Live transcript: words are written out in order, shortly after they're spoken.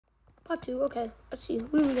Got two. Okay, let's see.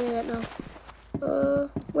 Who are we gonna get now?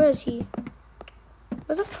 Where is he?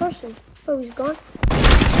 Where's that person? Oh, he's gone.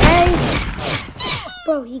 Hey!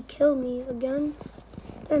 Bro, he killed me again.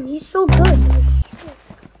 Damn, he's so good.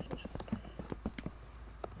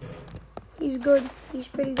 He's good. He's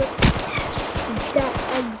pretty good. That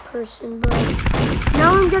egg person, bro.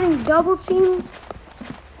 Now I'm getting double teamed.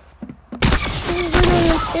 This is really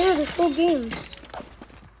unfair, this whole game.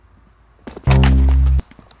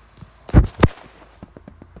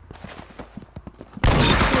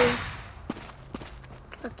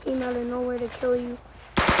 I came out of nowhere to kill you.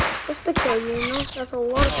 Just to kill you, you know? That's a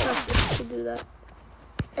lot of practice to do that.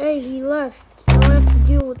 Hey, he left. Now I have to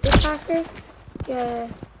deal with this hacker? Yeah.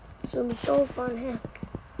 It's gonna be so fun, huh?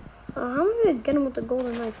 How am I gonna get him with the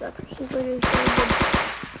golden knife? That person's literally so good.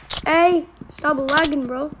 Hey! Stop lagging,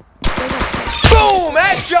 bro. Boom!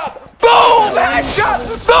 Headshot! Boom! Headshot!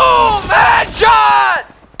 Boom! Headshot!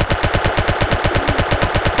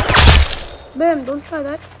 Bam, don't try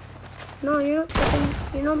that. No, you're not tripping.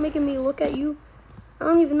 You're not making me look at you. I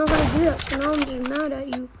don't even know how to do that, so now I'm just mad at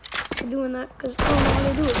you for doing that, because I don't know how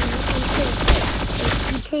to do it.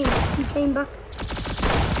 He came back.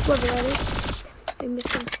 Whoever that is. Damn it, I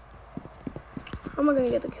missed him. How am I gonna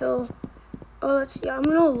get the kill? Oh, let's see. I'm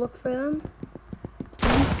gonna look for them.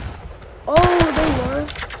 Oh, they were.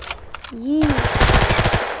 Yee.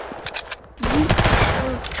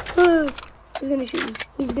 He's gonna shoot me.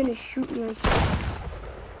 He's gonna shoot me.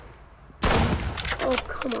 Oh,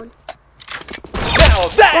 come on. Now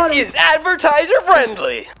that is advertiser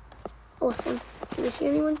friendly. Oh, it's fun. Do you see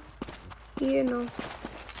anyone? Here, no.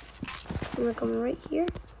 I'm gonna come right here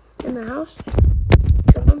in the house.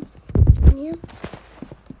 Kill them in here.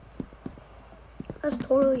 That's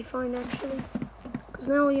totally fine, actually. Because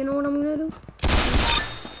now you know what I'm gonna do?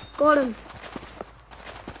 Got him.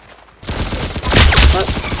 What?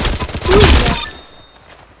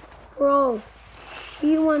 Bro,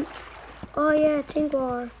 she went. Oh yeah,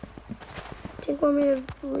 Tinkler. Tinkler made a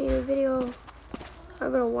video. I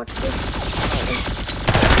gotta watch this.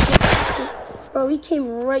 Bro, he came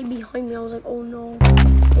right behind me. I was like, oh no.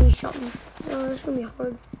 And he shot me. Oh, this is gonna be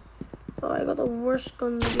hard. Oh, I got the worst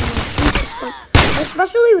gun in the game.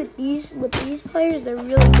 Especially with these players, they're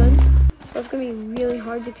really good. So it's gonna be really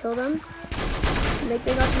hard to kill them. Like,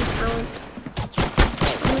 they got some talent.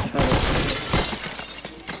 I'm gonna try this.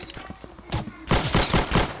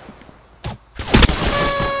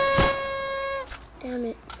 Damn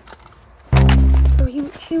it. Oh,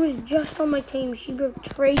 she was just on my team. She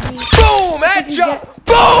betrayed me. Boom! Headshot!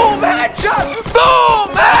 Boom! Headshot! Boom!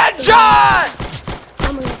 Headshot!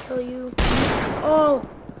 I'm gonna kill you. Oh,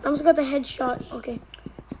 I almost got the headshot. Okay.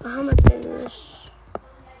 How am I gonna do this?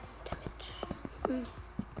 Damn it.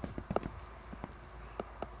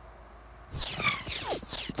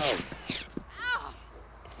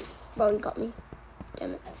 Bro, he got me.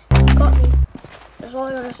 Damn it. He got me. That's all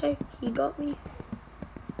I gotta say. He got me.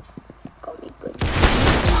 Got me good. I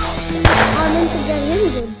meant to get him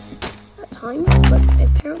good that time, but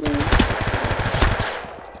apparently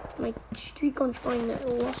my streak on trying that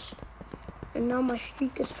lost. And now my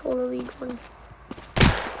streak is totally gone.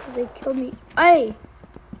 Because they killed me. Hey!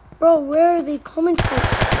 Bro, where are they coming from?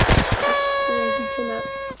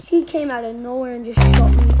 She came out of nowhere and just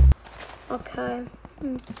shot me. Okay.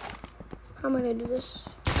 How am I gonna do this?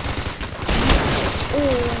 Oh,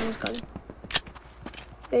 I almost got him.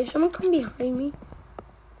 Hey, someone come behind me.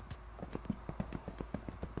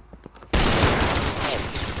 I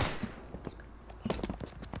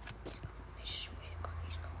swear to God,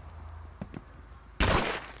 he's coming.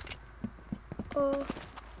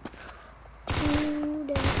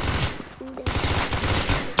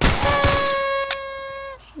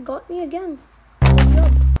 She got me again. Good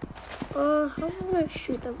job. How am I gonna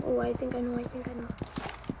shoot them? Oh, I think I know.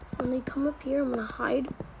 When they come up here, I'm gonna hide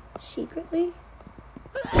secretly.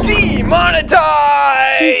 Demonetized!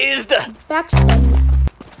 Backstab me.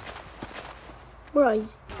 Where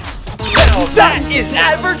is he? Now that is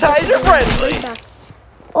advertiser friendly.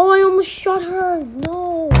 Oh, I almost shot her.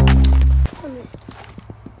 No. Damn it.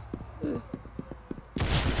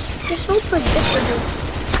 You're so predictable.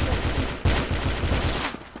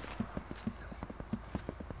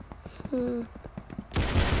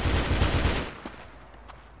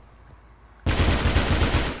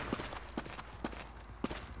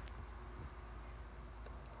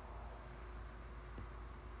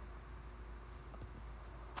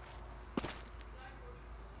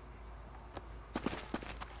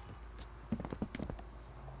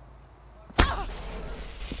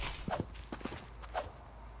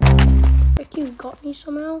 You got me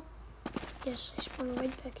somehow? Yes, I spawned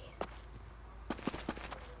right back here.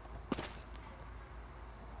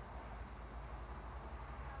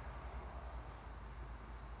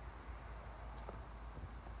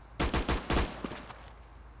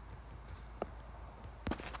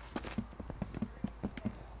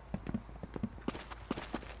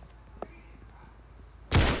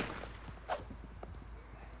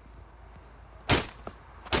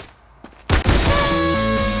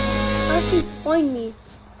 find me?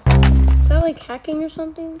 Is that like hacking or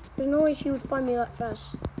something? There's no way she would find me that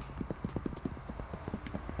fast.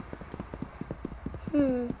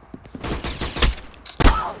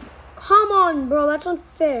 Come on, bro. That's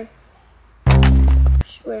unfair. I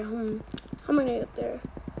swear. How am I gonna get there?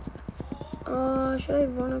 Should I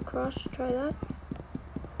run across? Try that?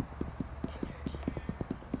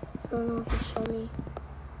 I don't know if he saw me.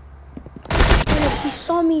 He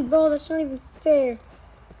saw me, bro. That's not even fair.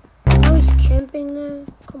 Now he's camping there.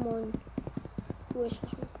 Come on. Wait,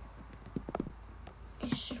 I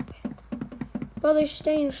swear. Bro, they're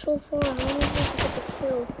staying so far. How am I supposed to get the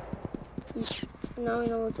kill? Now I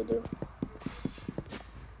know what to do.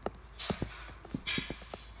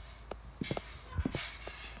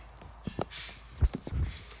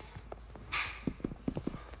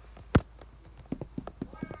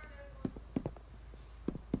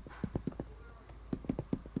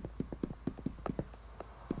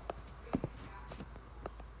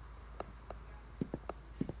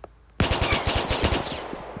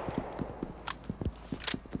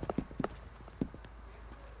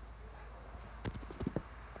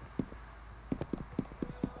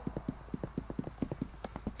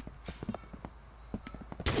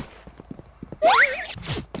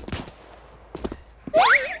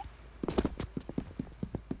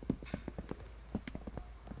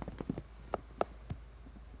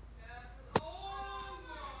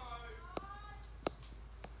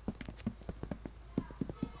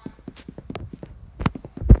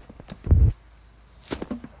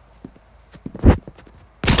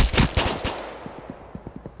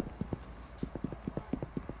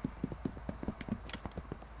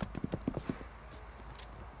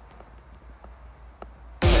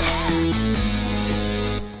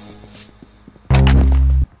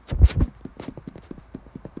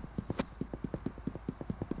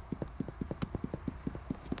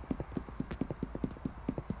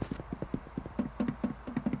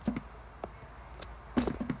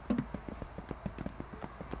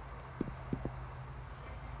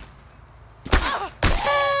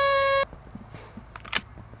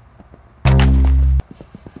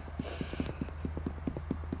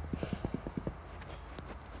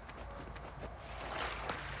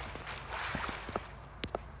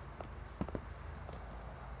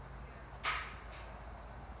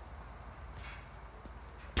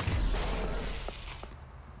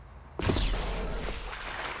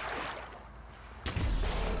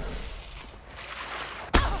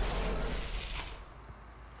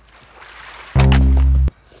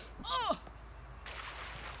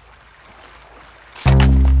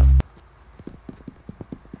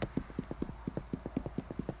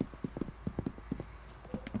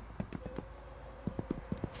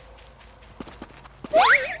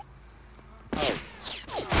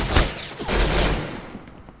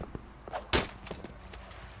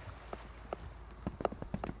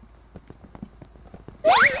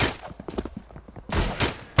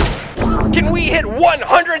 Can we hit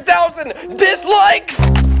 100,000 dislikes?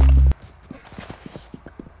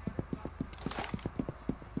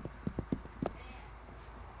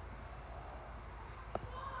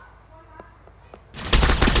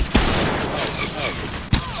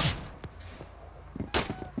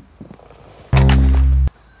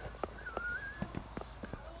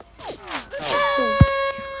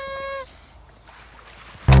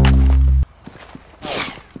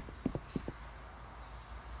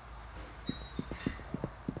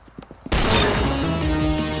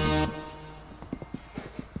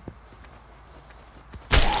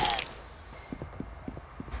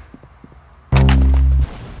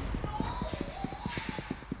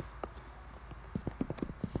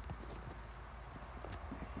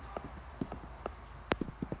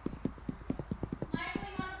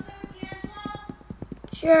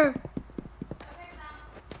 Sure.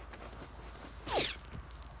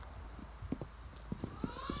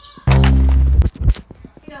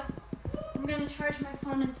 Yeah, I'm gonna charge my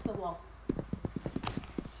phone into the wall.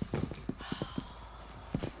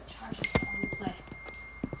 Charge it while we play.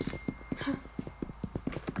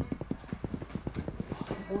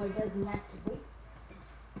 The boy doesn't activate.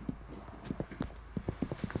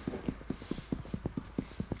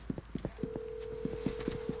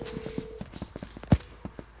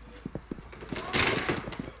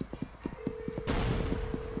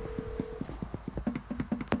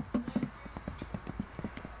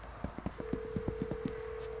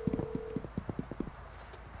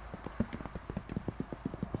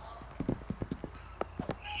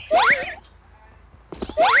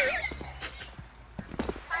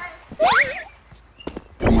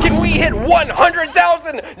 Can we hit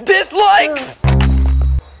 100,000 dislikes?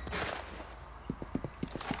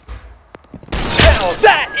 Now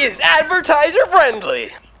that is advertiser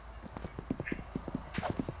friendly.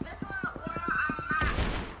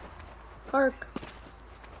 Park.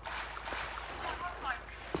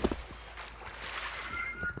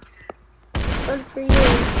 Good for you.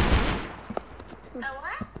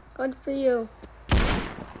 Good for you.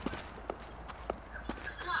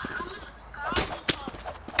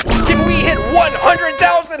 Did we hit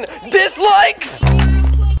 100,000 dislikes?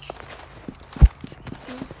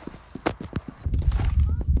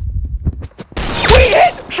 We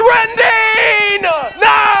hit trending! No!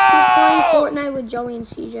 He's playing Fortnite with Joey and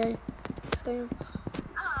CJ. So.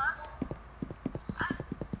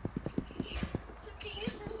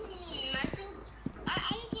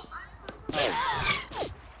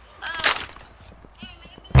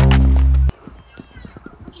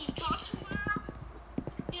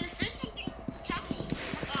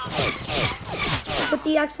 With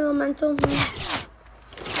the X elemental.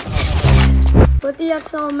 With the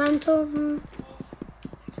X elemental.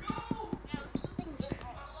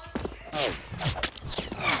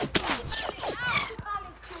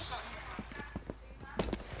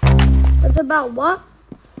 It's about what?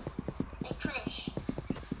 A crush.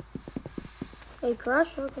 A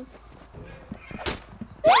crush? Okay.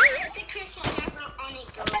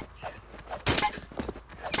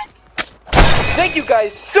 Thank you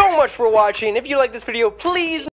guys so much for watching. If you like this video, please